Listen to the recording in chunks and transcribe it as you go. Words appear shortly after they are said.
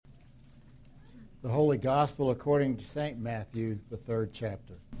The Holy Gospel according to St. Matthew, the 3rd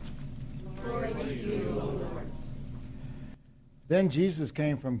chapter. Glory to you, O Lord. Then Jesus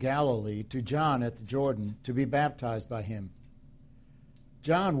came from Galilee to John at the Jordan to be baptized by him.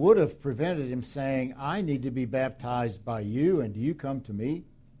 John would have prevented him, saying, I need to be baptized by you, and do you come to me?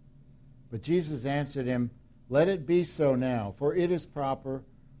 But Jesus answered him, Let it be so now, for it is proper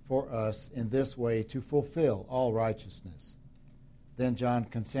for us in this way to fulfill all righteousness. Then John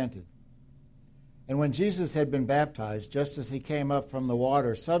consented. And when Jesus had been baptized, just as he came up from the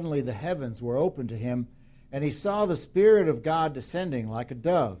water, suddenly the heavens were opened to him, and he saw the Spirit of God descending like a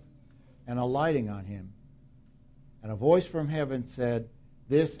dove and alighting on him. And a voice from heaven said,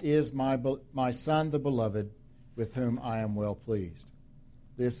 This is my Son, the Beloved, with whom I am well pleased.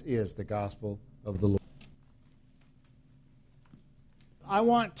 This is the gospel of the Lord. I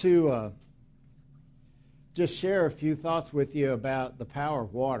want to just share a few thoughts with you about the power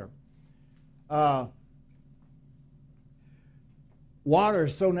of water. Water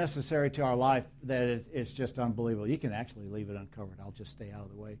is so necessary to our life that it's just unbelievable. You can actually leave it uncovered. I'll just stay out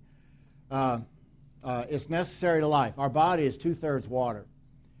of the way. It's necessary to life. Our body is 2/3 water.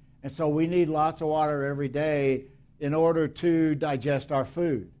 And so we need lots of water every day in order to digest our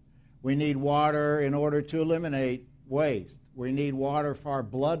food. We need water in order to eliminate waste. We need water for our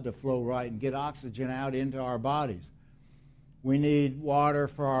blood to flow right and get oxygen out into our bodies. We need water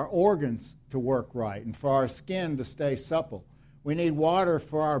for our organs to work right and for our skin to stay supple. We need water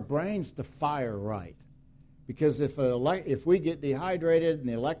for our brains to fire right. Because if we get dehydrated and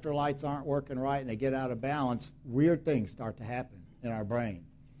the electrolytes aren't working right and they get out of balance, weird things start to happen in our brain.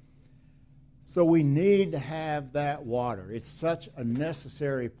 So we need to have that water. It's such a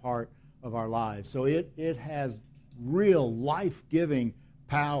necessary part of our lives. So it has real life-giving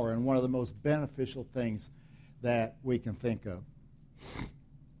power and one of the most beneficial things that we can think of.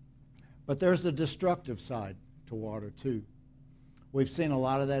 But there's a destructive side to water too. We've seen a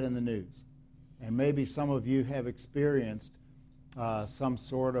lot of that in the news. And maybe some of you have experienced some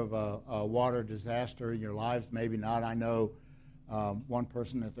sort of a water disaster in your lives. Maybe not. I know one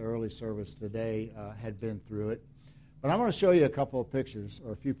person at the early service today had been through it. But I'm going to show you a couple of pictures,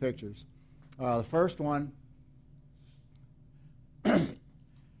 or a few pictures. The first one,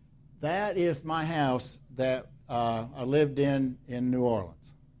 that is my house that I lived in New Orleans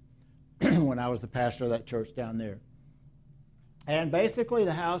when I was the pastor of that church down there. And basically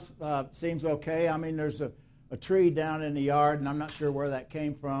the house seems okay. I mean, there's a tree down in the yard, and I'm not sure where that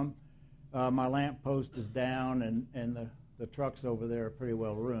came from. My lamp post is down, and the trucks over there are pretty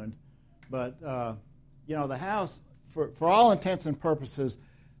well ruined. But, the house, for all intents and purposes,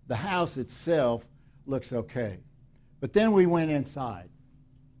 the house itself looks okay. But then we went inside.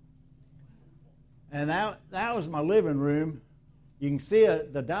 And that was my living room. You can see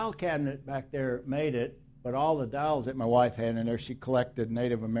the doll cabinet back there made it, but all the dolls that my wife had in there, she collected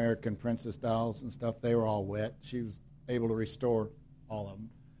Native American princess dolls and stuff. They were all wet. She was able to restore all of them.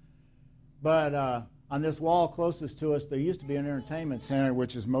 But on this wall closest to us, there used to be an entertainment center,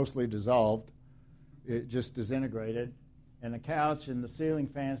 which is mostly dissolved. It just disintegrated. And the couch and the ceiling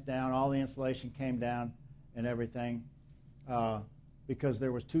fans down, all the insulation came down and everything. Because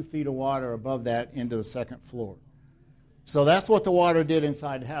there was 2 feet of water above that into the second floor. So that's what the water did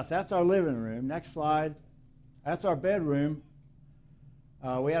inside the house. That's our living room. Next slide. That's our bedroom.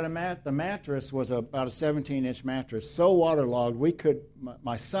 We had the mattress was about a 17-inch mattress, so waterlogged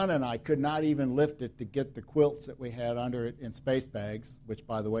my son and I could not even lift it to get the quilts that we had under it in space bags, which,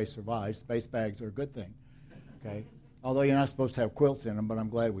 by the way, survived. Space bags are a good thing, okay? Although you're not supposed to have quilts in them, but I'm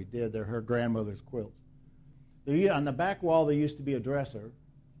glad we did. They're her grandmother's quilts. On the back wall, there used to be a dresser.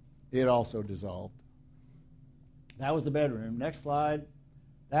 It also dissolved. That was the bedroom. Next slide.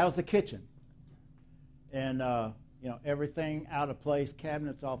 That was the kitchen. And, everything out of place,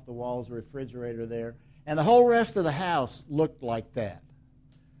 cabinets off the walls, refrigerator there. And the whole rest of the house looked like that.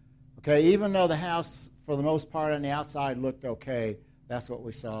 Okay, even though the house, for the most part, on the outside looked okay, that's what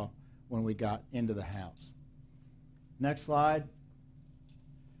we saw when we got into the house. Next slide.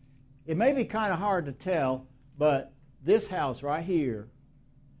 It may be kind of hard to tell, but this house right here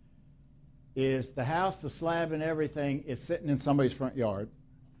is the house, the slab and everything is sitting in somebody's front yard,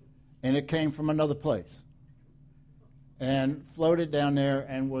 and it came from another place and floated down there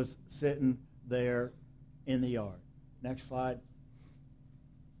and was sitting there in the yard. Next slide.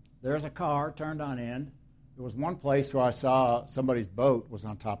 There's a car turned on end. There was one place where I saw somebody's boat was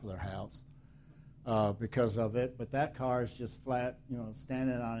on top of their house because of it, but that car is just flat,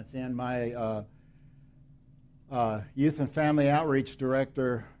 standing on its end. My youth and family outreach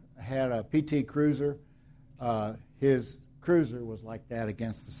director had a PT Cruiser. His Cruiser was like that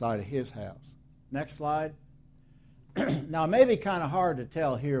against the side of his house. Next slide. Now, it may be kind of hard to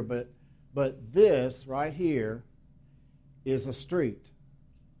tell here, but this right here is a street.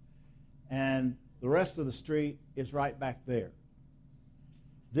 And the rest of the street is right back there.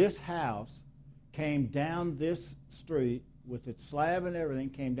 This house came down this street with its slab and everything,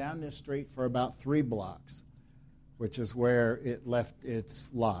 came down this street for about 3 blocks, which is where it left its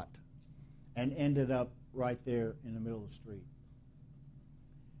lot, and ended up right there in the middle of the street.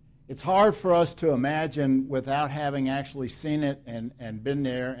 It's hard for us to imagine without having actually seen it and been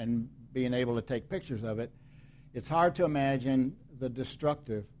there and being able to take pictures of it. It's hard to imagine the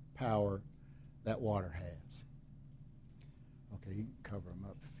destructive power that water has. Okay, you can cover them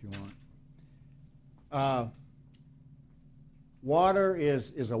up if you want. Water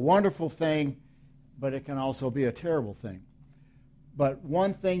is a wonderful thing, but it can also be a terrible thing. But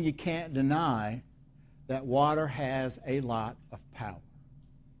one thing you can't deny, that water has a lot of power.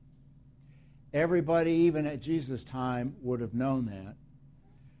 Everybody, even at Jesus' time, would have known that.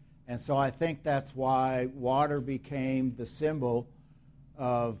 And so I think that's why water became the symbol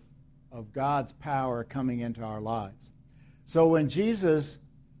of God's power coming into our lives. So when Jesus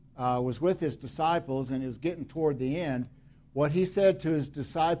was with his disciples and is getting toward the end, what he said to his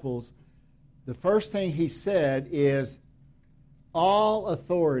disciples, the first thing he said is, all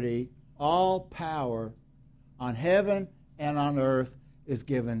authority, all power on heaven and on earth is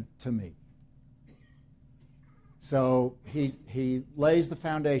given to me. So he lays the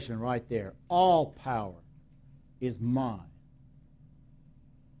foundation right there. All power is mine.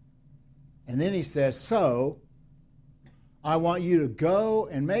 And then he says, so I want you to go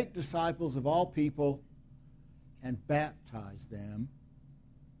and make disciples of all people and baptize them,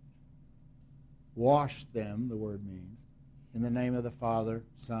 wash them, the word means, in the name of the Father,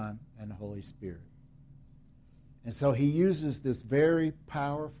 Son, and the Holy Spirit. And so he uses this very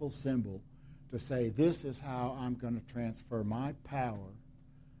powerful symbol to say, this is how I'm going to transfer my power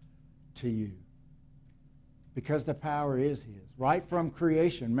to you. Because the power is his. Right from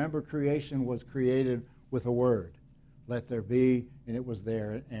creation. Remember, creation was created with a word. Let there be, and it was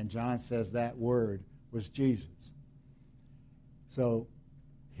there. And John says that word was Jesus. So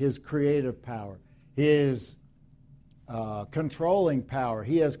his creative power, his controlling power.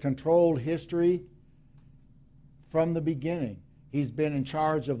 He has controlled history from the beginning. He's been in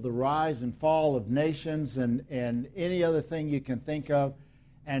charge of the rise and fall of nations and any other thing you can think of,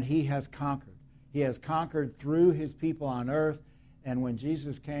 and he has conquered. He has conquered through his people on earth, and when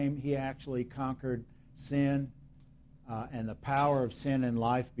Jesus came, he actually conquered sin and the power of sin in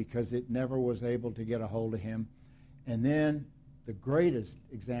life because it never was able to get a hold of him. And then the greatest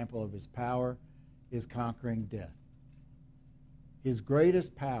example of his power is conquering death. His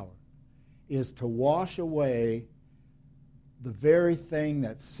greatest power is to wash away the very thing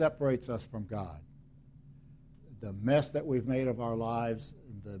that separates us from God. The mess that we've made of our lives,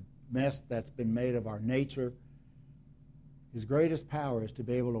 the mess that's been made of our nature. His greatest power is to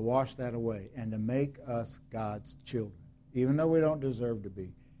be able to wash that away and to make us God's children. Even though we don't deserve to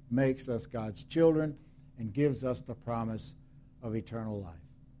be, makes us God's children and gives us the promise of eternal life.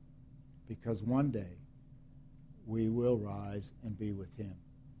 Because one day we will rise and be with him.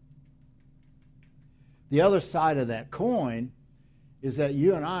 The other side of that coin is that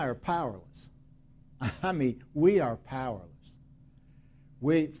you and I are powerless. I mean, we are powerless.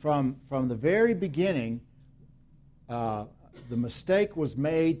 We, from the very beginning, the mistake was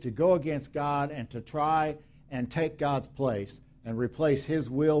made to go against God and to try and take God's place and replace his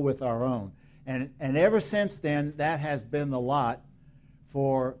will with our own. And ever since then, that has been the lot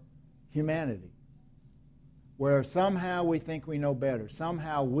for humanity, where somehow we think we know better.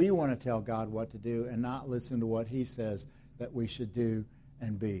 Somehow we want to tell God what to do and not listen to what he says that we should do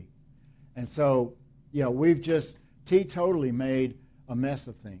and be. And so, we've just teetotally made a mess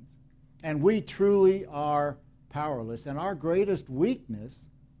of things. And we truly are powerless. And our greatest weakness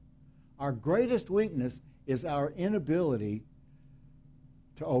is our inability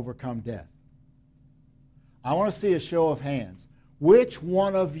to overcome death. I want to see a show of hands. Which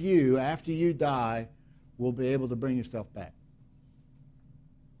one of you, after you die, will be able to bring yourself back?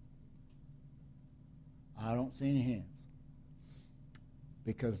 I don't see any hands.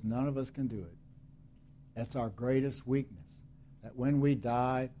 Because none of us can do it. That's our greatest weakness. That when we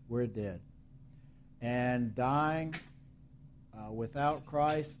die, we're dead. And dying without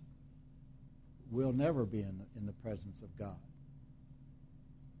Christ, we'll never be in the presence of God.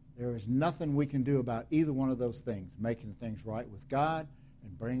 There is nothing we can do about either one of those things, making things right with God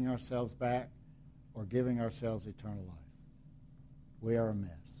and bringing ourselves back or giving ourselves eternal life. We are a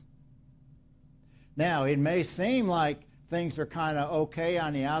mess. Now, it may seem like things are kind of okay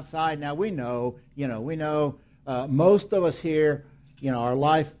on the outside. Now we know most of us here, our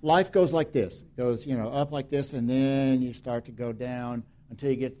life goes like this. It goes, up like this, and then you start to go down until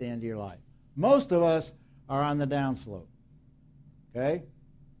you get to the end of your life. Most of us are on the downslope. Okay?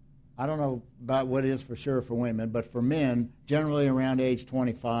 I don't know about what it is for sure for women, but for men, generally around age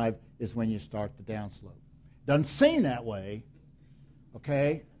 25 is when you start the downslope. Doesn't seem that way,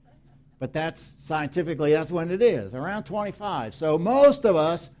 okay? But scientifically, that's when it is, around 25. So most of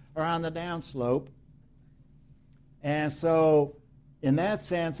us are on the downslope. And so in that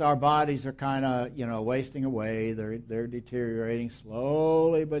sense, our bodies are kind of, wasting away. They're deteriorating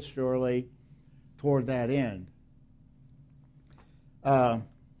slowly but surely toward that end.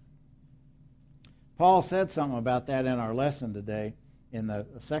 Paul said something about that in our lesson today, in the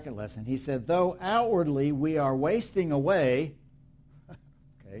second lesson. He said, though outwardly we are wasting away,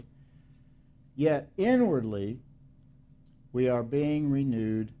 okay, yet inwardly we are being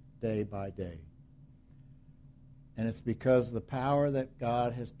renewed day by day. And it's because the power that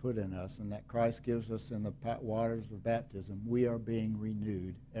God has put in us and that Christ gives us in the waters of baptism, we are being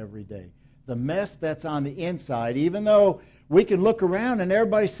renewed every day. The mess that's on the inside, even though we can look around and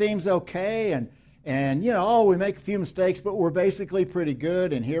everybody seems okay and we make a few mistakes, but we're basically pretty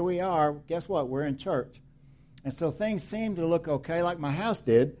good, and here we are. Guess what? We're in church. And so things seem to look okay, like my house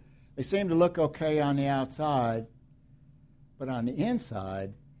did. They seem to look okay on the outside, but on the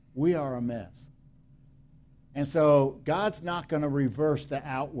inside, we are a mess. And so God's not going to reverse the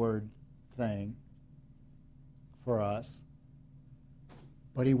outward thing for us,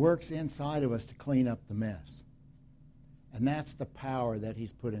 but He works inside of us to clean up the mess. And that's the power that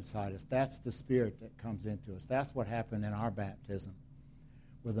He's put inside us. That's the Spirit that comes into us. That's what happened in our baptism,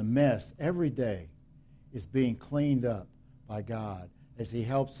 where the mess every day is being cleaned up by God as He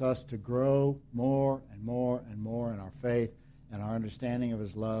helps us to grow more and more and more in our faith and our understanding of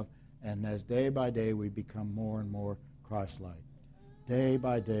His love. And as day by day we become more and more Christ-like. Day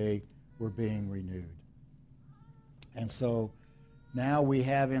by day we're being renewed. And so now we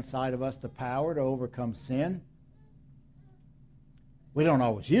have inside of us the power to overcome sin. We don't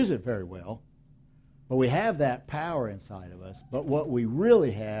always use it very well, but we have that power inside of us. But what we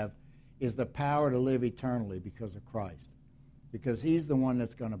really have is the power to live eternally because of Christ, because He's the one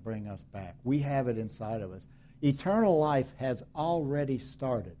that's going to bring us back. We have it inside of us. Eternal life has already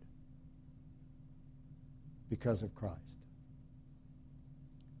started because of Christ.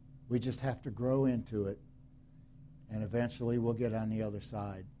 We just have to grow into it, and eventually we'll get on the other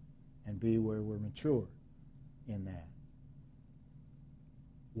side and be where we're mature in that.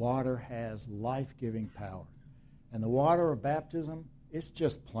 Water has life-giving power. And the water of baptism, it's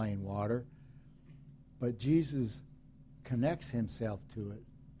just plain water. But Jesus connects Himself to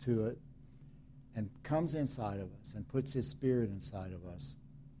it, and comes inside of us and puts His Spirit inside of us.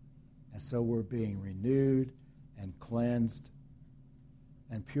 And so we're being renewed and cleansed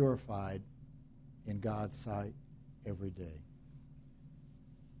and purified in God's sight every day.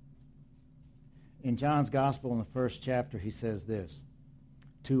 In John's Gospel in the first chapter, he says this,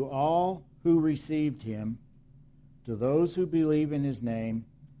 to all who received Him, to those who believe in His name,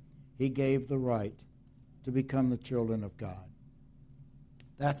 He gave the right to become the children of God.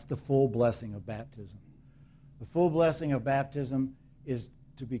 That's the full blessing of baptism. The full blessing of baptism is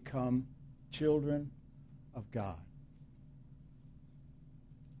to become children of God,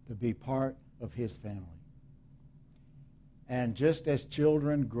 to be part of His family. And just as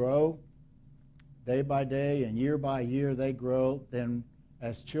children grow day by day and year by year, they grow, then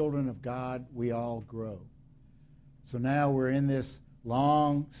as children of God, we all grow. So now we're in this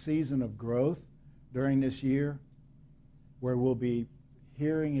long season of growth during this year where we'll be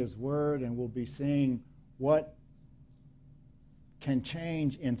hearing His Word and we'll be seeing what can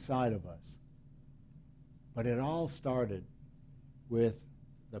change inside of us. But it all started with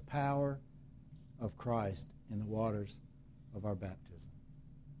the power of Christ in the waters of our baptism.